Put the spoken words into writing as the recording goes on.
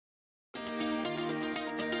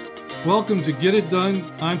Welcome to Get It Done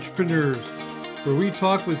Entrepreneurs, where we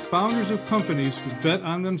talk with founders of companies who bet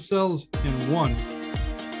on themselves and won.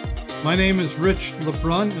 My name is Rich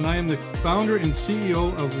LeBrun, and I am the founder and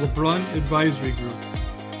CEO of LeBrun Advisory Group.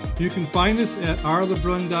 You can find us at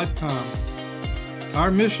rlebrun.com. Our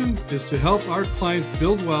mission is to help our clients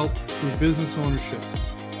build wealth through business ownership.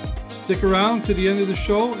 Stick around to the end of the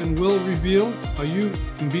show and we'll reveal how you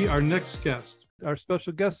can be our next guest. Our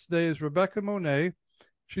special guest today is Rebecca Monet.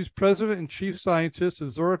 She's president and chief scientist of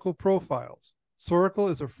Zorakle Profiles. Zorakle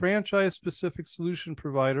is a franchise-specific solution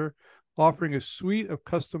provider offering a suite of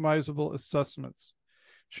customizable assessments.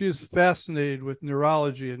 She is fascinated with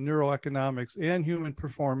neurology and neuroeconomics and human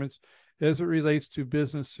performance as it relates to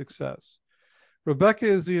business success. Rebecca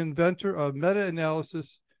is the inventor of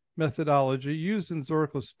meta-analysis methodology used in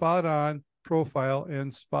Zorakle's Spot-On Profile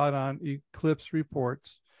and Spot-On Eclipse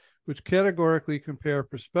reports, which categorically compare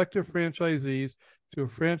prospective franchisees to a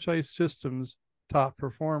franchise system's top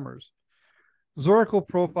performers. Zorakle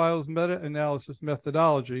Profiles meta-analysis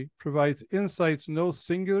methodology provides insights no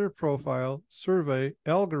singular profile, survey,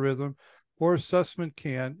 algorithm, or assessment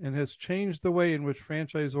can, and has changed the way in which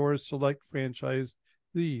franchisors select franchisees.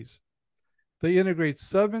 They integrate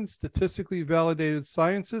 7 statistically validated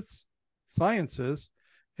sciences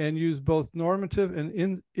and use both normative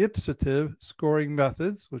and ipsative scoring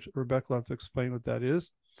methods, which Rebecca will have to explain what that is.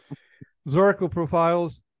 Zorakle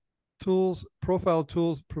profile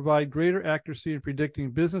tools provide greater accuracy in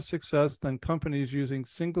predicting business success than companies using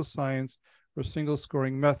single science or single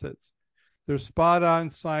scoring methods. Their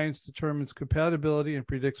spot-on science determines compatibility and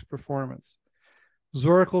predicts performance.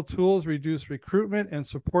 Zorakle tools reduce recruitment and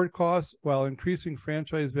support costs while increasing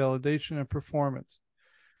franchise validation and performance.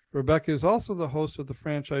 Rebecca is also the host of the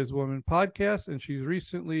Franchise Woman podcast, and she's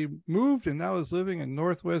recently moved and now is living in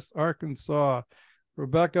Northwest Arkansas.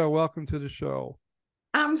 Rebecca, welcome to the show.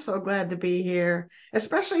 I'm so glad to be here,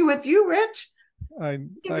 especially with you, Rich. I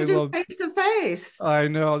love face to face. I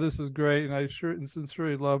know this is great, and I sure and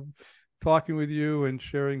sincerely love talking with you and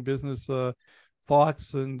sharing business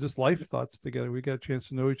thoughts and just life thoughts together. We got a chance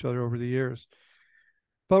to know each other over the years.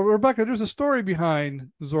 But Rebecca, there's a story behind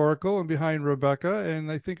Zorakle and behind Rebecca, and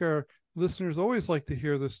I think our listeners always like to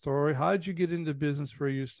hear the story. How did you get into business for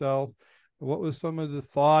yourself? What was some of the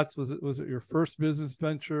thoughts? Was it your first business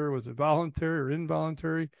venture? Was it voluntary or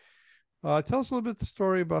involuntary? Tell us a little bit the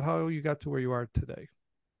story about how you got to where you are today.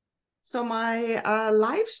 So my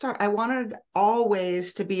life start, I wanted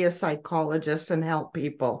always to be a psychologist and help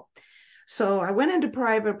people. So I went into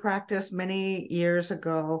private practice many years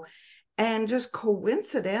ago, and just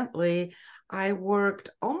coincidentally, I worked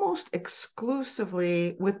almost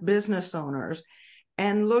exclusively with business owners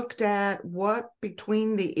and looked at what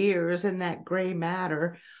between the ears in that gray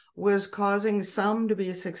matter was causing some to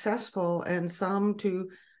be successful and some to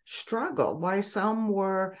struggle, why some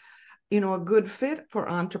were, a good fit for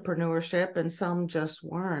entrepreneurship and some just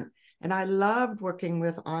weren't. And I loved working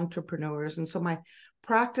with entrepreneurs. And so my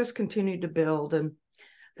practice continued to build. And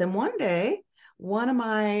then one day, one of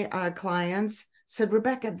my clients said,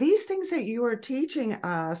 Rebecca, these things that you are teaching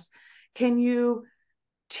us, can you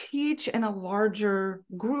teach in a larger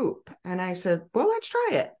group? And I said, well, let's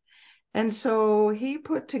try it. And so he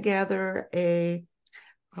put together a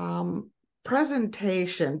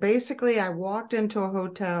presentation. Basically, I walked into a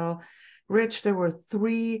hotel. Rich, there were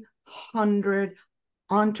 300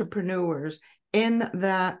 entrepreneurs in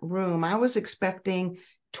that room. I was expecting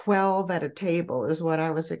 12 at a table is what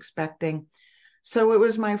I was expecting. So it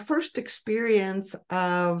was my first experience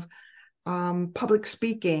of public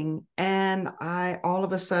speaking, and I all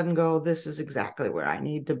of a sudden go, this is exactly where I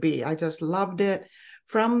need to be. I just loved it.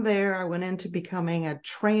 From there, I went into becoming a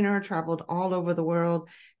trainer, traveled all over the world,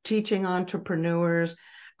 teaching entrepreneurs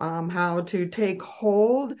how to take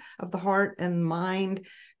hold of the heart and mind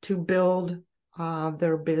to build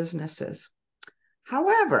their businesses.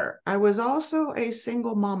 However, I was also a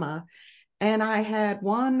single mama, and I had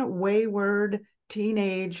one wayward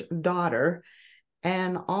teenage daughter,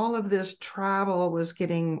 and all of this travel was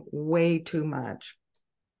getting way too much.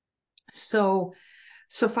 So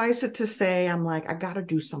suffice it to say, I'm like, I got to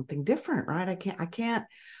do something different, right? I can't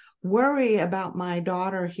worry about my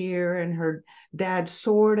daughter here and her dad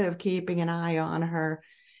sort of keeping an eye on her.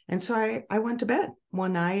 And so I went to bed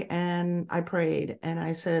one night and I prayed and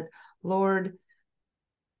I said, Lord,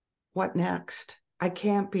 what next? I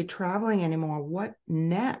can't be traveling anymore. What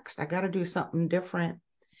next? I got to do something different.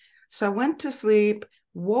 So I went to sleep,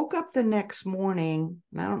 woke up the next morning.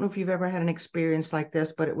 And I don't know if you've ever had an experience like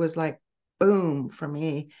this, but it was like boom for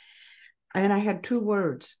me. And I had 2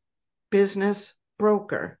 words, business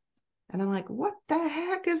broker. And I'm like, what the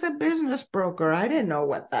heck is a business broker? I didn't know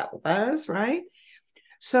what that was, right?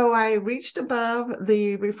 So I reached above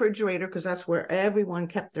the refrigerator because that's where everyone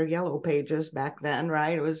kept their yellow pages back then,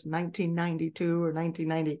 right? It was 1992 or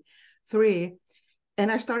 1993.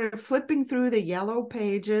 And I started flipping through the yellow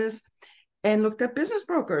pages and looked up business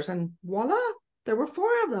brokers, and voila, there were four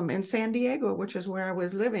of them in San Diego, which is where I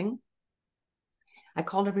was living. I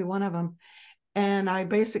called every one of them, and I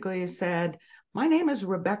basically said, my name is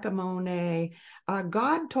Rebecca Monet.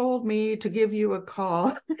 God told me to give you a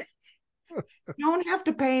call. You don't have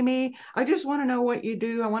to pay me. I just want to know what you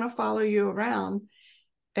do. I want to follow you around.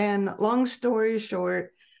 And long story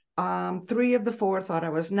short, three of the four thought I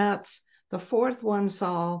was nuts. The fourth one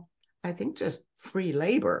saw, I think, just free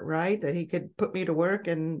labor, right? That he could put me to work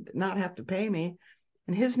and not have to pay me.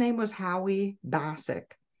 And his name was Howie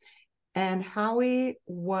Bassick. And Howie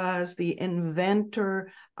was the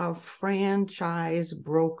inventor of franchise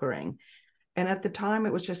brokering. And at the time,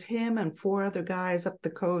 it was just him and four other guys up the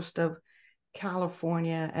coast of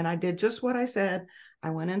California. And I did just what I said. I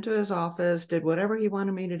went into his office, did whatever he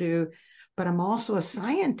wanted me to do. But I'm also a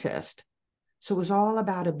scientist. So it was all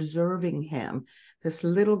about observing him. This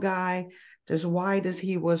little guy, as wide as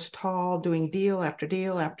he was tall, doing deal after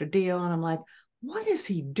deal after deal. And I'm like, what is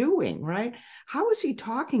he doing, right? How is he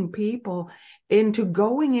talking people into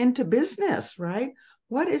going into business, right?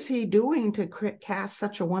 What is he doing to cast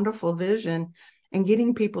such a wonderful vision and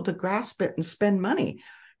getting people to grasp it and spend money,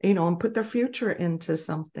 and put their future into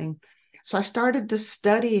something? So I started to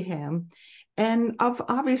study him. And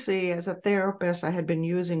obviously, as a therapist, I had been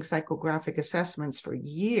using psychographic assessments for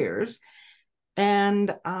years.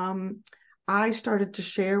 And I started to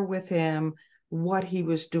share with him what he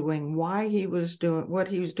was doing, why he was doing what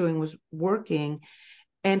he was doing was working,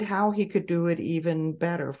 and how he could do it even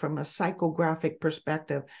better from a psychographic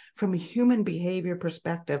perspective, from a human behavior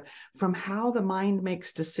perspective, from how the mind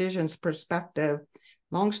makes decisions perspective.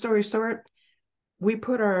 Long story short, we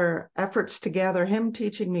put our efforts together, him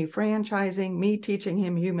teaching me franchising, me teaching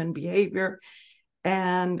him human behavior,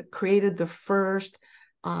 and created the first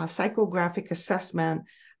psychographic assessment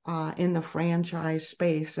in the franchise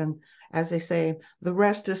space. And as they say, the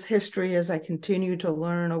rest is history as I continue to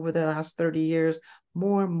learn over the last 30 years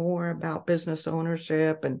more and more about business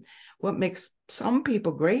ownership and what makes some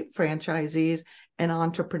people great franchisees and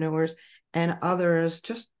entrepreneurs and others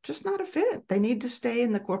just not a fit. They need to stay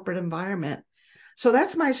in the corporate environment. So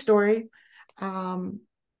that's my story. One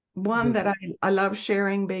that I love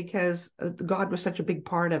sharing because God was such a big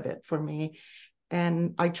part of it for me.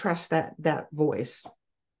 And I trust that voice.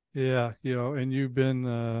 Yeah, and you've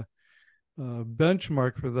been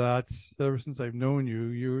benchmark for that ever since I've known you.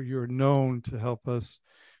 You're known to help us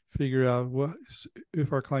figure out what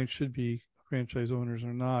if our clients should be franchise owners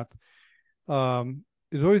or not.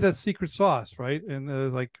 There's always that secret sauce, right?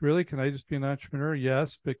 And like, really, can I just be an entrepreneur?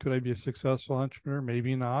 Yes, but could I be a successful entrepreneur?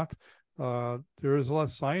 Maybe not. There is a lot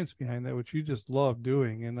of science behind that, which you just love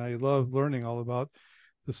doing, and I love learning all about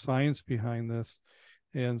the science behind this.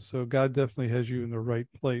 And so God definitely has you in the right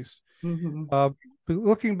place. Mm-hmm. But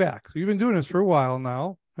looking back, so you've been doing this for a while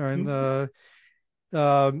now, and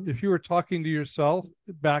if you were talking to yourself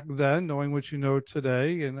back then, knowing what you know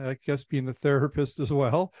today, and I guess being a therapist as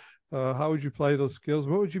well, how would you apply those skills?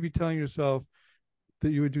 What would you be telling yourself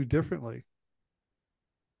that you would do differently?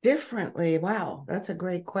 Differently. Wow, that's a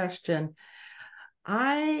great question.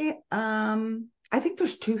 I think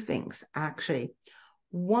there's two things actually.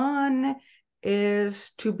 One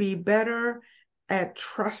is to be better at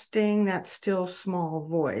trusting that still small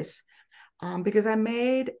voice, because I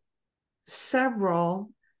made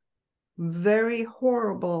several very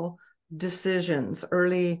horrible decisions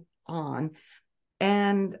early on,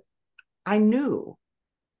 and I knew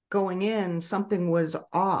going in something was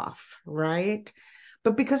off, right?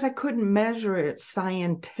 But because I couldn't measure it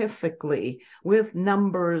scientifically with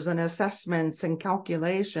numbers and assessments and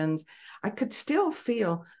calculations, I could still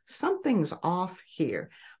feel something's off here.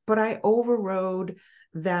 But I overrode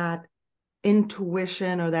that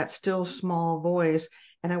intuition or that still small voice,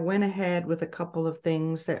 and I went ahead with a couple of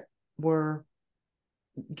things that were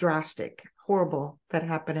drastic, horrible, that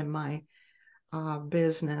happened in my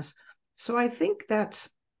business. So I think that's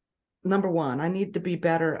number one. I need to be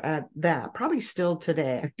better at that. Probably still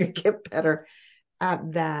today, I could get better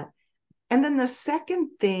at that. And then the second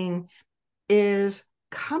thing is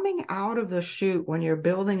coming out of the chute when you're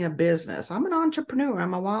building a business. I'm an entrepreneur.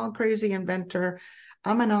 I'm a wild, crazy inventor.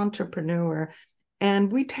 I'm an entrepreneur.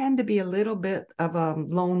 And we tend to be a little bit of a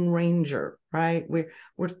lone ranger, right?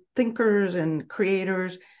 We're thinkers and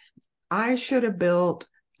creators. I should have built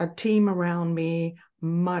a team around me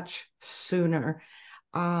much sooner.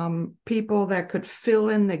 people that could fill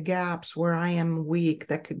in the gaps where I am weak,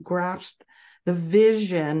 that could grasp the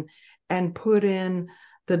vision and put in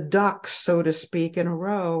the ducks, so to speak, in a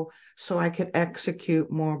row so I could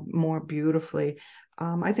execute more beautifully.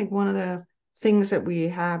 I think one of the things that we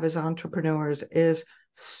have as entrepreneurs is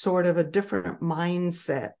sort of a different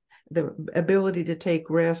mindset, the ability to take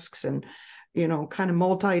risks and, kind of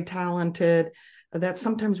multi-talented, that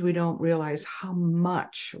sometimes we don't realize how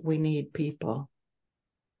much we need people.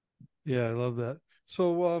 Yeah, I love that.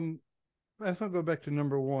 So I just want to go back to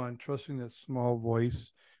number one, trusting that small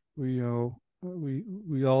voice. We you know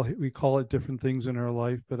we call it different things in our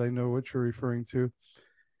life, but I know what you're referring to.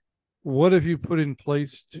 What have you put in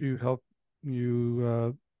place to help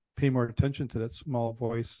you pay more attention to that small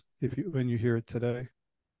voice if you when you hear it today?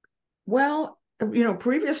 Well,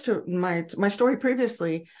 previous to my story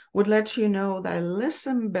previously would let you know that I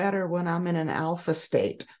listen better when I'm in an alpha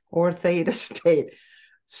state or theta state.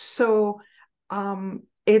 So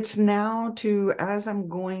it's now to, as I'm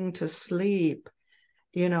going to sleep,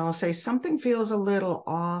 say something feels a little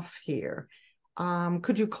off here.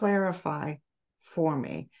 Could you clarify for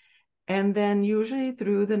me? And then usually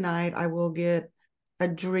through the night, I will get a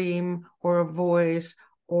dream or a voice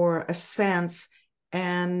or a sense,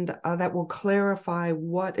 and that will clarify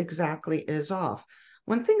what exactly is off.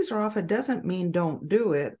 When things are off, it doesn't mean don't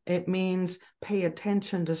do it. It means pay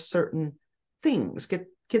attention to certain things, get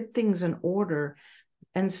things in order.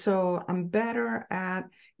 And so I'm better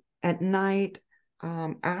at night,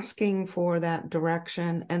 asking for that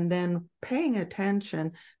direction and then paying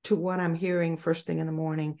attention to what I'm hearing first thing in the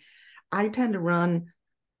morning. I tend to run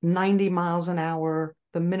 90 miles an hour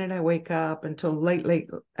the minute I wake up until late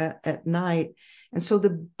at night. And so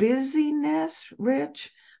the busyness,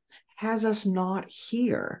 Rich, has us not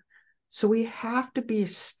here. So we have to be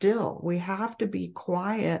still. We have to be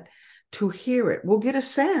quiet to hear it. We'll get a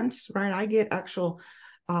sense, right? I get actual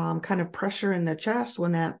kind of pressure in the chest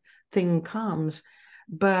when that thing comes.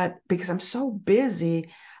 But because I'm so busy,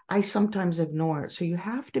 I sometimes ignore it. So you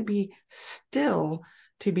have to be still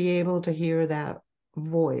to be able to hear that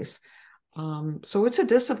voice. So it's a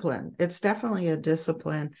discipline. It's definitely a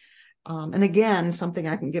discipline. And again, something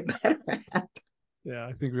I can get better at. Yeah,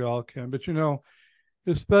 I think we all can. But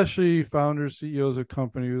especially founders, CEOs of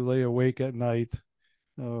company who lay awake at night,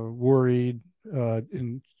 worried,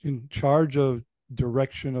 in charge of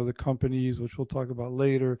direction of the companies, which we'll talk about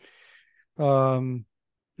later. Um,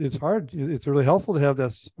 it's hard. It's really helpful to have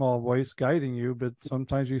that small voice guiding you, but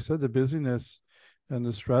sometimes you said the busyness and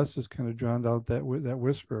the stress has kind of drowned out that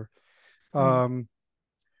whisper. Mm. Um,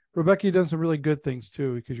 Rebecca, you've done some really good things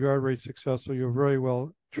too, because you are very successful. You're very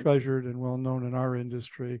well treasured and well known in our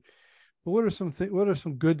industry. But what are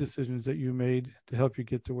some good decisions that you made to help you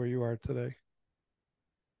get to where you are today?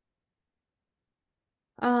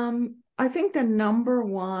 I think the number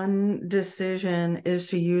one decision is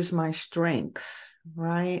to use my strengths,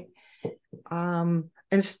 right?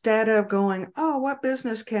 Instead of going, oh, what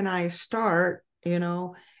business can I start?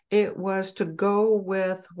 It was to go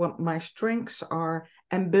with what my strengths are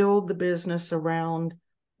and build the business around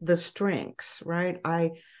the strengths, right?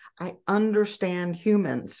 I understand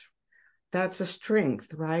humans. That's a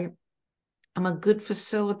strength, right? I'm a good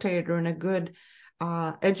facilitator and a good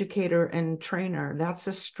educator and trainer. That's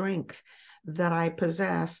a strength that I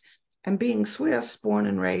possess. And being Swiss, born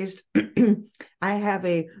and raised, I have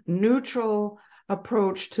a neutral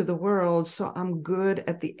approach to the world. So I'm good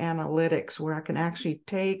at the analytics where I can actually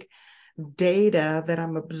take data that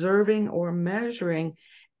I'm observing or measuring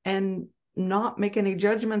and not make any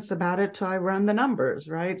judgments about it till I run the numbers,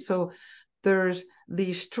 right? So there's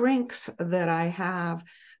these strengths that I have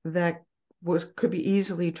that could be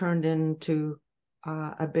easily turned into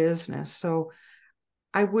a business. So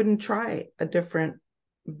I wouldn't try a different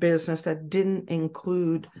business that didn't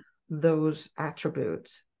include those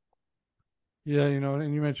attributes. Yeah,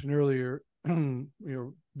 and you mentioned earlier,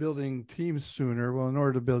 building teams sooner. Well, in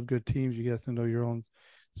order to build good teams, you have to know your own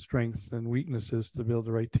strengths and weaknesses to build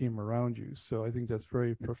the right team around you. So I think that's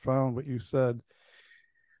very profound what you said.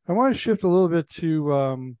 I want to shift a little bit to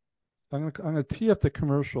I'm gonna tee up the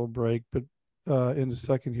commercial break, but in a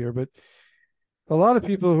second here. But a lot of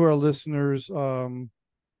people who are listeners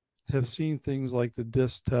have seen things like the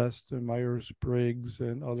DISC test and Myers-Briggs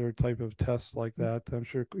and other type of tests like that. I'm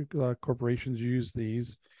sure corporations use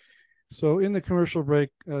these. So in the commercial break,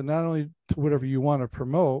 not only to whatever you want to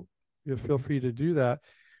promote, you feel free to do that,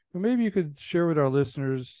 but maybe you could share with our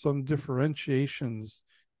listeners some differentiations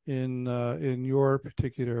in your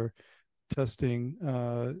particular testing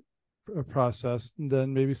process, and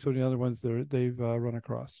then maybe some of the other ones that they've run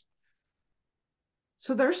across.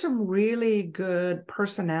 So there's some really good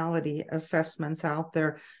personality assessments out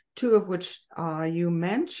there, two of which you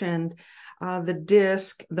mentioned. The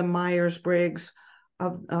DISC, the Myers-Briggs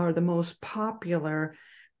are the most popular.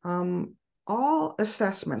 Um, all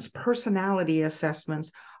assessments, personality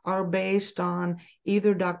assessments, are based on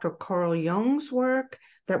either Dr. Carl Jung's work,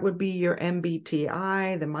 that would be your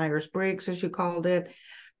MBTI, the Myers-Briggs as you called it,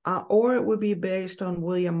 or it would be based on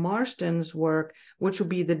William Marston's work, which would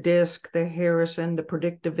be the DISC, the Harrison, the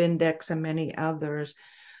Predictive Index, and many others.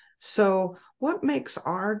 So what makes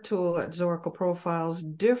our tool at Zorakle Profiles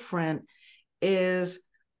different is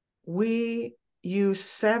we use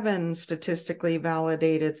 7 statistically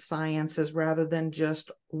validated sciences rather than just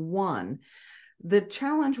one. The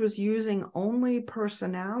challenge with using only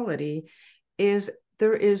personality is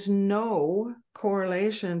there is no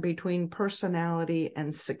correlation between personality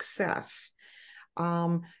and success.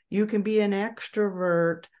 You can be an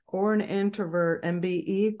extrovert or an introvert and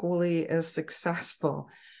be equally as successful.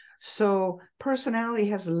 So personality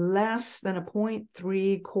has less than a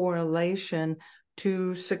 0.3 correlation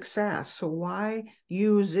to success. So why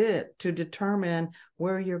use it to determine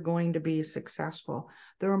where you're going to be successful?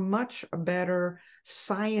 There are much better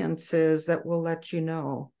sciences that will let you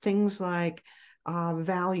know. Things like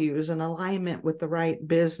values and alignment with the right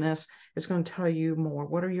business is going to tell you more.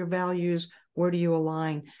 What are your values? Where do you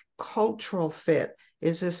align? Cultural fit.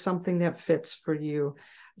 Is this something that fits for you?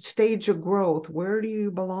 Stage of growth. Where do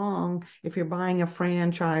you belong if you're buying a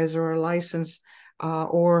franchise or a license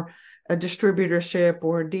or a distributorship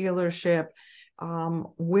or a dealership?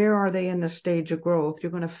 Where are they in the stage of growth?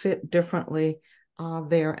 You're going to fit differently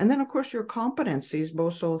there. And then, of course, your competencies,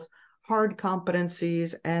 both those hard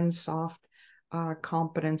competencies and soft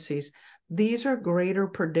competencies. These are greater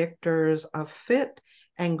predictors of fit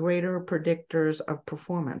and greater predictors of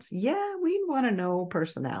performance. Yeah, we want to know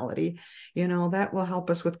personality. That will help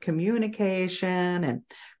us with communication and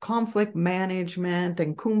conflict management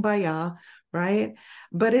and kumbaya, right?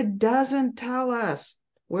 But it doesn't tell us,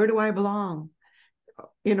 where do I belong?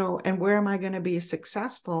 And where am I going to be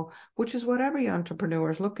successful, which is what every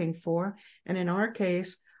entrepreneur is looking for. And in our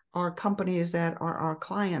case, our companies that are our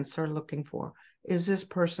clients are looking for. Is this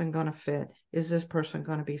person going to fit? Is this person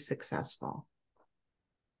going to be successful?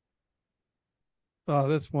 Oh,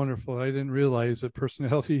 that's wonderful. I didn't realize that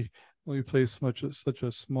personality only plays such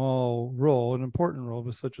a small role, an important role,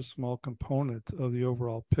 but such a small component of the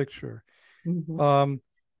overall picture. Mm-hmm.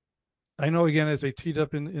 I know, again, as I teed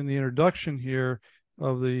up in the introduction here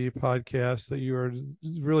of the podcast, that you are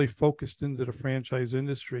really focused into the franchise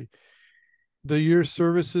industry. Do your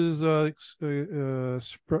services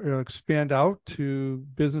expand out to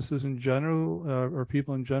businesses in general or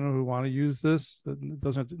people in general who want to use this?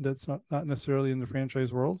 That's not necessarily in the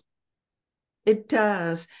franchise world? It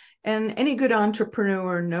does. And any good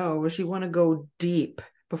entrepreneur knows you want to go deep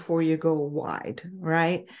before you go wide,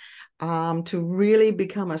 right? To really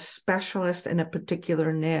become a specialist in a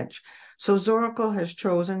particular niche. So Zorakle has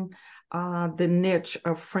chosen the niche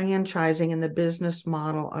of franchising and the business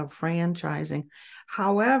model of franchising.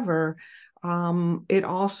 However, it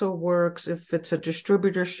also works if it's a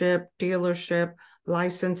distributorship, dealership,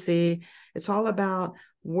 licensee. It's all about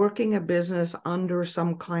working a business under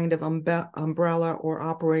some kind of umbrella or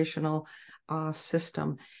operational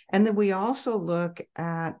system. And then we also look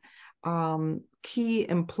at key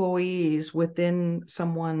employees within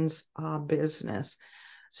someone's business.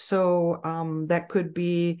 So that could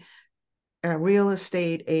be real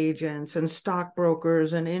estate agents and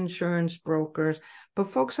stockbrokers and insurance brokers, but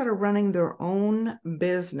folks that are running their own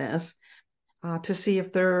business to see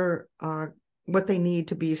if they're what they need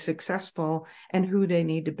to be successful and who they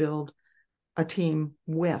need to build a team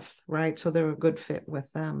with, right? So they're a good fit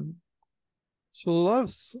with them. So a lot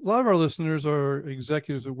of our listeners are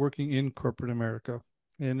executives that are working in corporate America,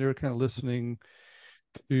 and they're kind of listening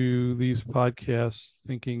to these podcasts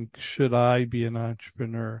thinking, should I be an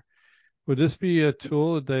entrepreneur? Would this be a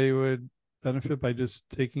tool that they would benefit by just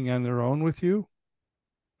taking on their own with you?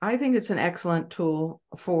 I think it's an excellent tool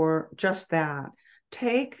for just that.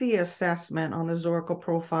 Take the assessment on the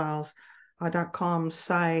zoracleprofiles.com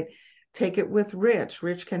site. Take it with Rich.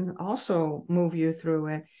 Rich can also move you through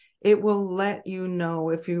it. It will let you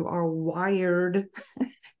know if you are wired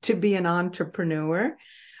to be an entrepreneur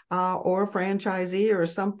or a franchisee or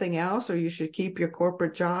something else, or you should keep your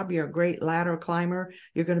corporate job. You're a great ladder climber.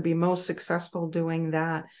 You're going to be most successful doing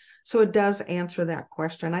that. So it does answer that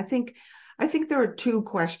question. I think there are 2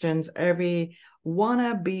 questions every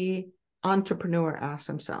wannabe entrepreneur asks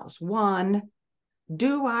themselves. One,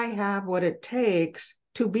 do I have what it takes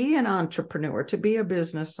to be an entrepreneur, to be a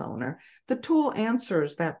business owner? The tool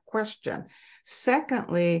answers that question.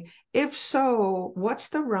 Secondly, if so, what's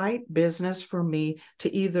the right business for me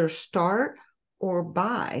to either start or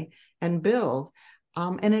buy and build?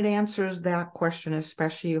 And it answers that question,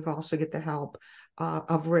 especially if you also get the help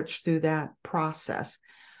of Rich through that process.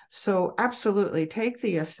 So absolutely take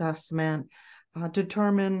the assessment,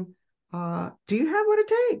 determine, do you have what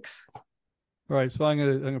it takes? All right, so I'm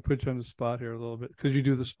gonna put you on the spot here a little bit because you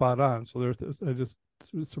do the spot on. So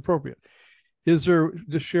it's appropriate. Is there,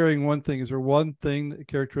 just sharing one thing, is there one thing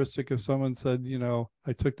characteristic if someone said,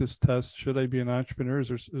 I took this test, should I be an entrepreneur?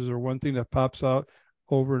 Is there one thing that pops out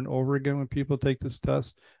over and over again when people take this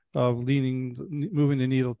test of moving the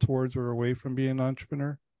needle towards or away from being an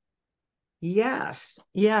entrepreneur? Yes,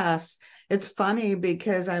 yes. It's funny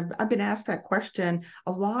because I've been asked that question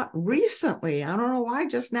a lot recently. I don't know why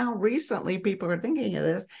just now recently people are thinking of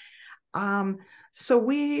this. Um, so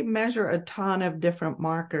we measure a ton of different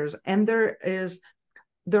markers, and there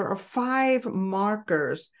are 5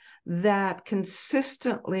 markers that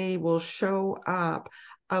consistently will show up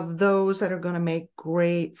of those that are going to make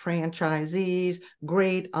great franchisees,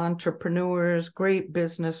 great entrepreneurs, great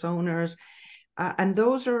business owners. And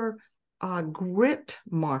those are grit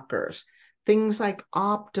markers, things like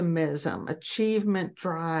optimism, achievement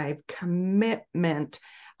drive, commitment,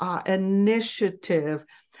 initiative.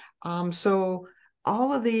 So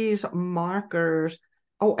all of these markers,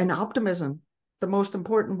 oh, and optimism, the most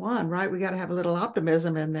important one, right? We got to have a little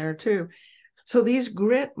optimism in there too. So these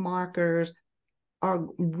grit markers are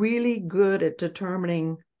really good at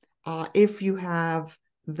determining if you have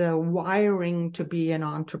the wiring to be an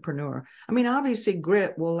entrepreneur. I mean, obviously,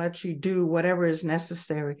 grit will let you do whatever is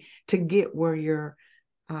necessary to get where you're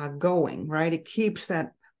going, right? It keeps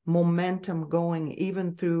that momentum going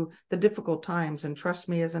even through the difficult times. And trust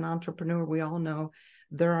me, as an entrepreneur, we all know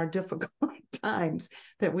there are difficult times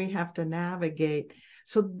that we have to navigate.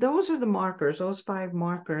 So those are the markers, those 5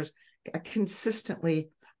 markers consistently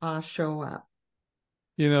show up.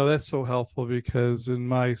 That's so helpful because in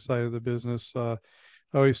my side of the business, I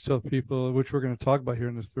always tell people, which we're going to talk about here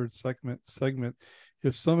in the third segment,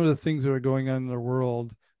 if some of the things that are going on in the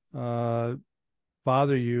world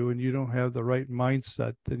bother you and you don't have the right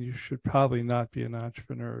mindset, then you should probably not be an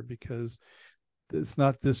entrepreneur, because it's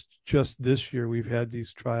not just this year we've had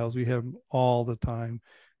these trials. We have them all the time,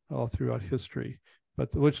 all throughout history.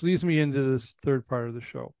 But which leads me into this third part of the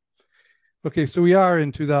show. Okay, so we are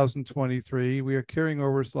in 2023. We are carrying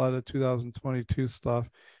over a lot of 2022 stuff.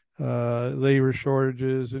 Labor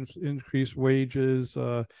shortages, increased wages,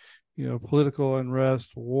 political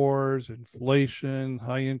unrest, wars, inflation,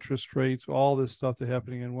 high interest rates, all this stuff that's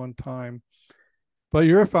happening in one time. But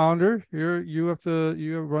you're a founder.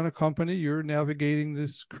 You run a company. You're navigating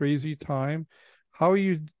this crazy time. How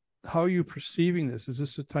are you perceiving this? Is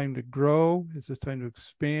this a time to grow? Is this time to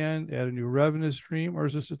expand, add a new revenue stream, or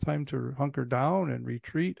is this a time to hunker down and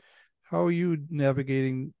retreat? How are you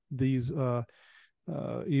navigating these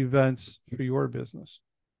events for your business?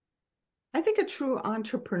 I think a true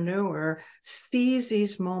entrepreneur sees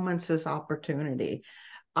these moments as opportunity.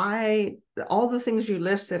 All the things you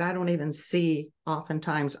listed, I don't even see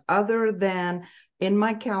oftentimes, other than in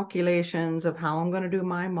my calculations of how I'm going to do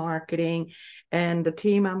my marketing and the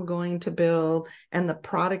team I'm going to build and the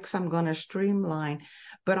products I'm going to streamline.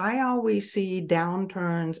 But I always see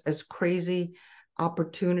downturns as crazy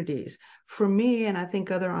opportunities for me, and I think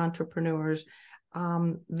other entrepreneurs.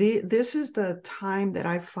 This is the time that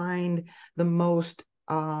I find the most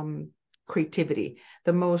creativity,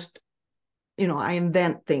 the most, I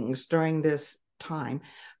invent things during this time.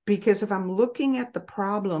 Because if I'm looking at the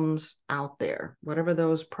problems out there, whatever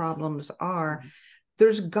those problems are,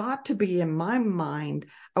 there's got to be, in my mind,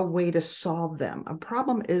 a way to solve them. A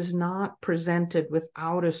problem is not presented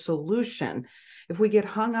without a solution. If we get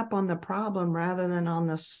hung up on the problem rather than on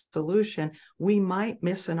the solution, we might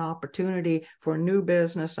miss an opportunity for a new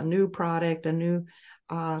business, a new product, a new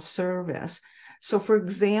service. So, for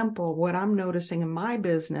example, what I'm noticing in my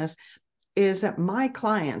business is that my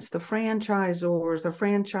clients, the franchisors, the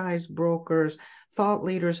franchise brokers, thought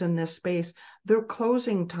leaders in this space, their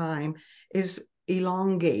closing time is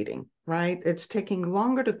elongating, right? It's taking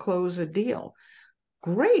longer to close a deal.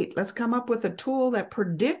 Great. Let's come up with a tool that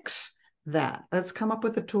predicts that. Let's come up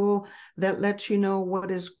with a tool that lets you know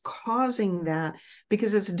what is causing that,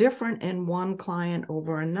 because it's different in one client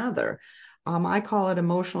over another. I call it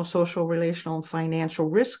emotional, social, relational, and financial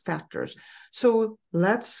risk factors. So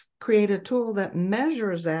let's create a tool that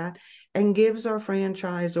measures that and gives our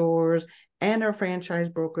franchisors and our franchise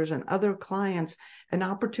brokers and other clients an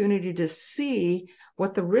opportunity to see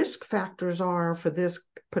what the risk factors are for this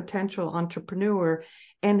potential entrepreneur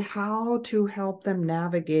and how to help them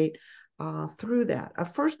navigate through that. A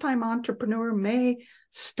first-time entrepreneur may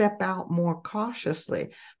step out more cautiously,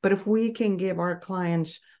 but if we can give our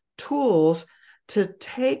clients tools to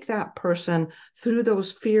take that person through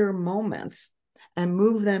those fear moments and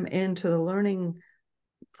move them into the learning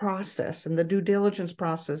process and the due diligence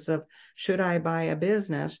process of, should I buy a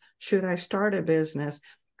business? Should I start a business?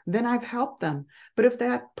 Then I've helped them. But if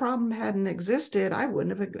that problem hadn't existed, I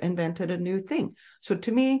wouldn't have invented a new thing. So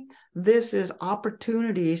to me, this is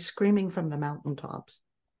opportunity screaming from the mountaintops.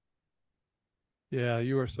 Yeah,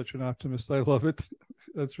 you are such an optimist. I love it.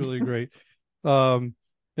 That's really great. Um,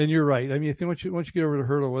 and you're right. I mean, I think once you get over the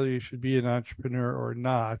hurdle, whether you should be an entrepreneur or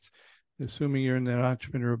not, assuming you're in that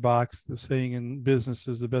entrepreneur box, the saying in business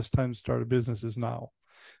is the best time to start a business is now.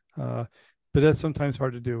 Uh, but that's sometimes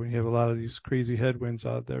hard to do when you have a lot of these crazy headwinds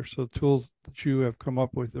out there. So tools that you have come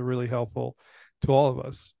up with are really helpful to all of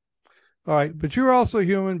us. All right, but you're also a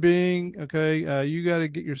human being. Okay, you got to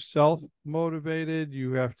get yourself motivated.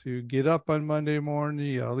 You have to get up on Monday morning.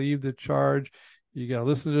 You got to leave the charge. You got to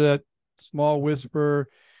listen to that small whisper.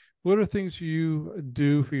 What are things you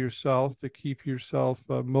do for yourself to keep yourself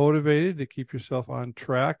motivated, to keep yourself on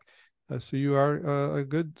track, so you are a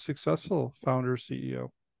good, successful founder, CEO?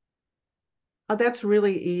 That's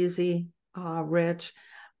really easy, Rich.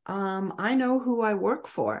 I know who I work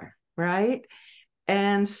for, right?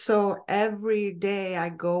 And so every day I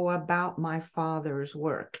go about my Father's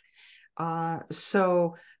work.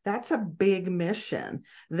 So that's a big mission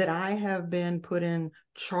that I have been put in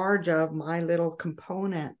charge of, my little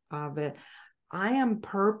component of it. I am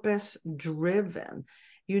purpose driven.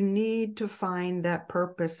 You need to find that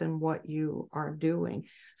purpose in what you are doing.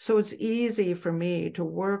 So it's easy for me to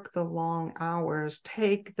work the long hours,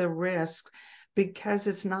 take the risks, because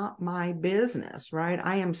it's not my business, right?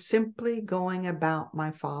 I am simply going about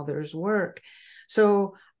my Father's work.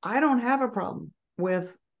 So I don't have a problem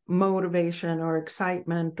with motivation or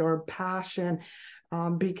excitement or passion,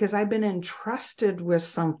 because I've been entrusted with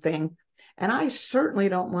something, and I certainly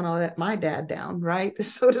don't want to let my dad down, right?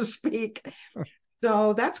 So to speak.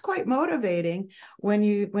 So that's quite motivating when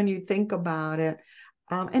you think about it.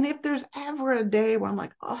 And if there's ever a day where I'm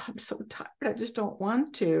like, oh, I'm so tired, I just don't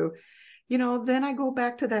want to, then I go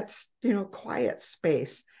back to that, quiet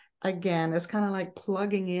space again. It's kind of like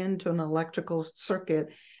plugging into an electrical circuit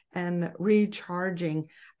and recharging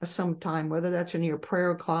sometime, whether that's in your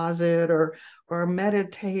prayer closet or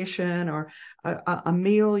meditation or a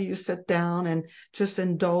meal you sit down and just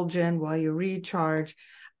indulge in while you recharge.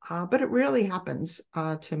 But it really happens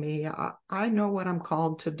to me. I know what I'm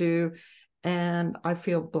called to do, and I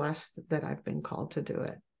feel blessed that I've been called to do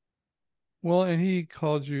it. Well, and he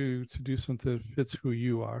called you to do something that fits who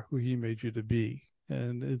you are, who he made you to be.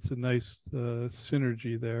 And it's a nice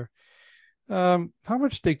synergy there. How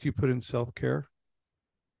much stake do you put in self-care?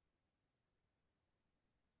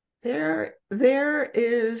 There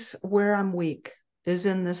is where I'm weak, is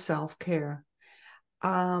in the self-care.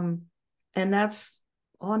 Um, and that's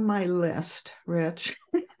on my list, Rich,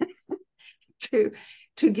 to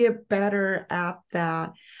to get better at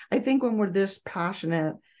that. I think when we're this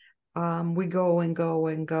passionate, we go and go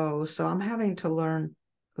and go. So I'm having to learn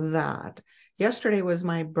that. Yesterday was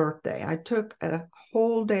my birthday. I took a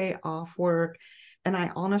whole day off work, and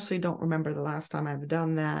I honestly don't remember the last time I've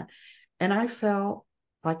done that. And I felt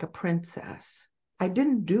like a princess. I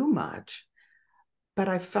didn't do much, but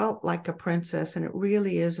I felt like a princess. And it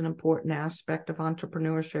really is an important aspect of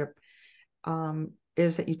entrepreneurship,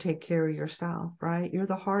 is that you take care of yourself, right? You're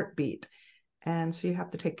the heartbeat. And so you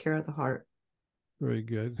have to take care of the heart. Very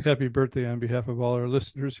good. Happy birthday on behalf of all our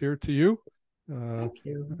listeners here to you. Thank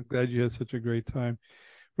you. I'm glad you had such a great time.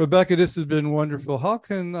 Rebecca, this has been wonderful. How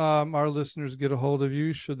can our listeners get a hold of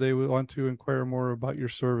you should they want to inquire more about your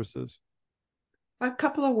services? A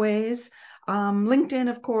couple of ways. LinkedIn,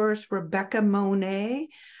 of course, Rebecca Monet.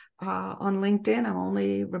 On LinkedIn, I'm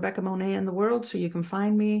only Rebecca Monet in the world, so you can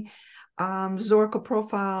find me.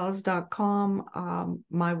 ZoracleProfiles.com,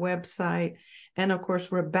 my website. And of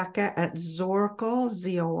course, Rebecca at Zorakle,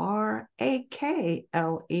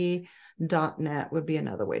 ZORAKLE.net would be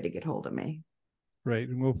another way to get hold of me. Right.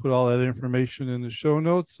 And we'll put all that information in the show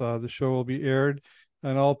notes. The show will be aired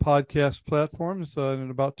on all podcast platforms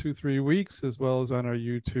in about 2-3 weeks, as well as on our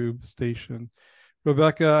YouTube station.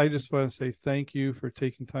 Rebecca, I just want to say thank you for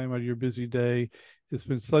taking time out of your busy day. It's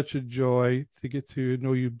been such a joy to get to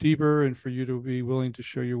know you deeper and for you to be willing to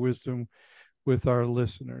share your wisdom with our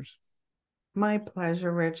listeners. My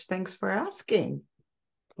pleasure, Rich. Thanks for asking.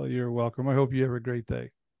 Oh, you're welcome. I hope you have a great day.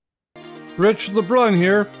 Rich LeBrun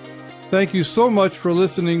here. Thank you so much for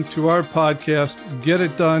listening to our podcast, Get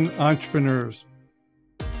It Done, Entrepreneurs.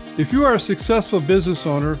 If you are a successful business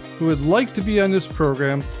owner who would like to be on this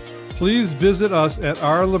program, please visit us at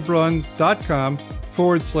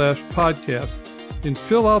rlebron.com/podcast and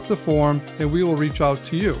fill out the form, and we will reach out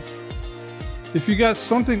to you. If you got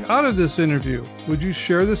something out of this interview, would you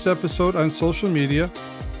share this episode on social media?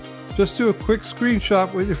 Just do a quick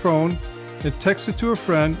screenshot with your phone and text it to a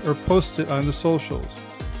friend or post it on the socials.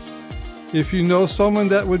 If you know someone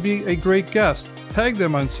that would be a great guest, tag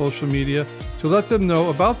them on social media to let them know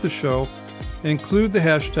about the show and include the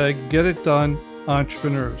hashtag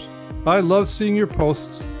GetItDoneEntrepreneurs. I love seeing your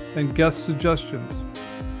posts and guest suggestions.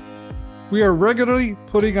 We are regularly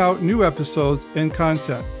putting out new episodes and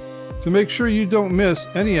content. To make sure you don't miss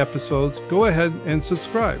any episodes, go ahead and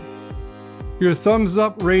subscribe. Your thumbs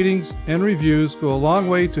up, ratings, and reviews go a long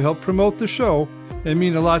way to help promote the show and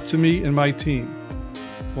mean a lot to me and my team.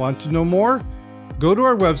 Want to know more? Go to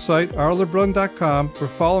our website, rlebron.com, or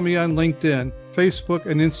follow me on LinkedIn, Facebook,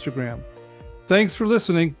 and Instagram. Thanks for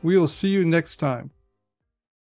listening. We will see you next time.